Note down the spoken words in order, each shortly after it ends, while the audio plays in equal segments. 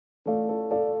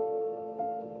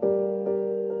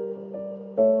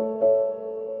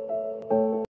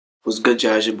What's good,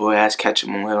 y'all? It's your boy Ass Catch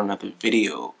Him on with another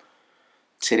video.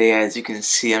 Today, as you can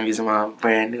see, I'm using my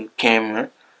brand new camera.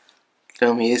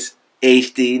 Feel me? It's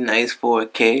HD, nice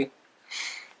 4K.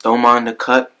 Don't mind the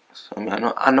cut. I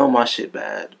mean, I know my shit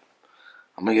bad.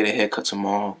 I'm gonna get a haircut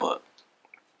tomorrow, but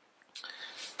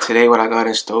today, what I got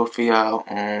in store for y'all,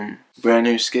 brand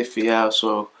new skit for y'all.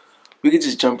 So we could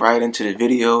just jump right into the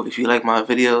video. If you like my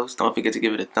videos, don't forget to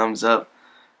give it a thumbs up,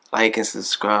 like, and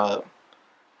subscribe.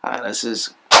 Alright,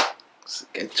 let's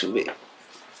get to it.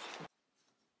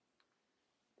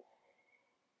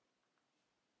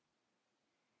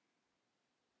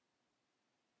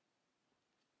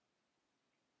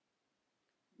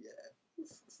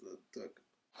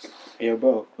 Hey, yo,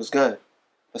 bro, what's good?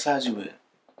 What size you with?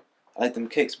 I like them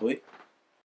kicks, boy.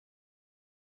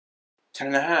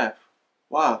 10.5.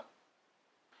 Wow.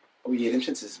 Oh yeah, them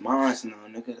shits is mine now,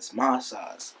 nigga. That's my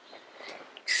size.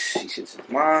 These shits is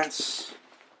mine.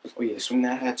 Oh yeah, swing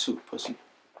that hat too, pussy.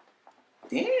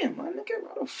 Damn, my nigga, why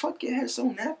the fuck your head so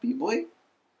nappy, boy?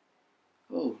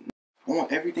 Oh, I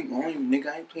want everything on you,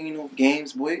 nigga. I ain't playing no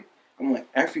games, boy. I want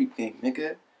everything,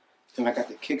 nigga. So I got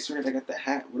the kicks right, I got the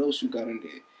hat. What else you got in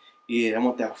there? Yeah, I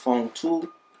want that phone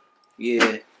too.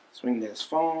 Yeah, swing that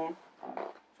phone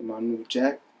for my new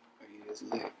jack. Oh yeah, it's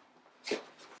lit.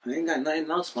 I ain't got nothing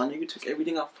else, my nigga. You took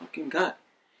everything I fucking got.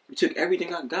 You took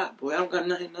everything I got, boy. I don't got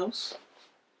nothing else.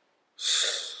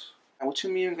 What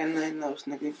you mean you ain't got nothing else,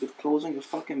 nigga? You put clothes on your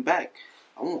fucking back.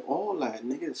 I want all that,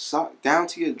 nigga. Sock down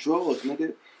to your drawers,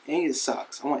 nigga. And your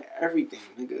socks. I want everything,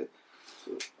 nigga.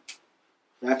 So,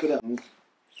 wrap it up.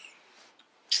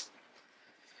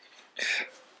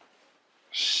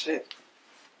 Shit.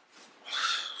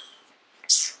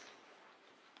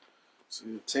 So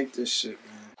you take this shit,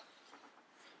 man.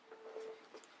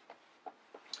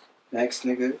 Next,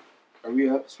 nigga. Hurry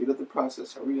up. Speed up the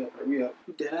process. Hurry up. Hurry up.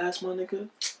 You dead ass, my nigga?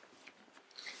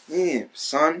 Damn,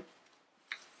 son.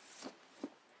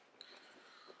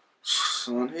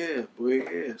 Son, here. Boy,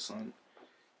 here, son.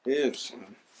 Here,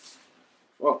 son.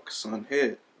 Fuck, son,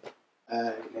 here.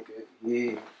 Alright, nigga.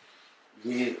 Yeah.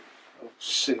 Yeah. Oh,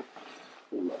 shit.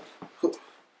 Hold up.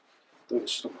 Throw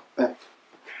this shit on my back.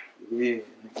 Yeah,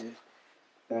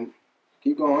 nigga.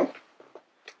 Keep going.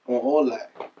 On all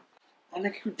that. Oh,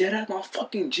 nigga, you dead ass my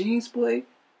fucking jeans, boy?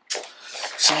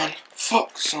 Son,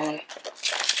 fuck, son.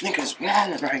 Niggas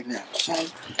wrong right now, son.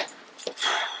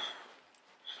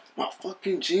 My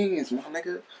fucking jeans, my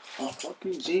nigga. My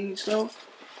fucking jeans, though.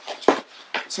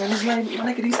 Son, these my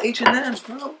nigga, these H&M,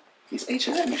 bro. These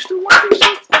H&M, you still want this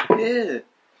shit? Yeah.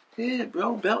 Yeah,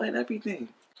 bro. Belt and everything.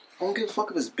 I don't give a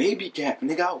fuck if it's baby gap,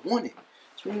 nigga. I want it.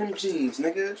 Swing them jeans,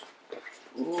 nigga.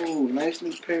 Ooh, nice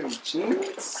new pair of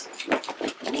jeans.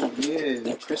 Oh,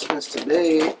 yeah. Christmas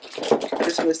today.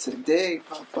 Christmas today,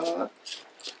 papa.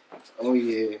 Oh,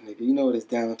 yeah, nigga. You know what it's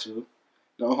down to.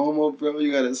 No homo, bro.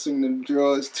 You gotta swing them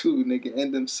drawers, too, nigga.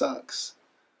 And them socks.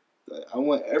 I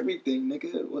want everything,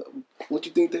 nigga. What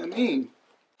you think that mean?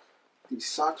 These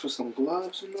socks with some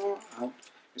gloves, you know?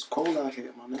 It's cold out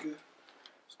here, my nigga.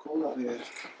 It's cold out here.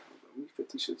 Let me fit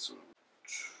these shits on.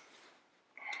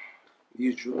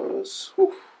 These drawers,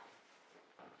 whew,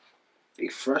 they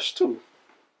fresh too.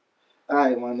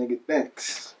 Alright, my nigga,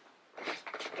 thanks.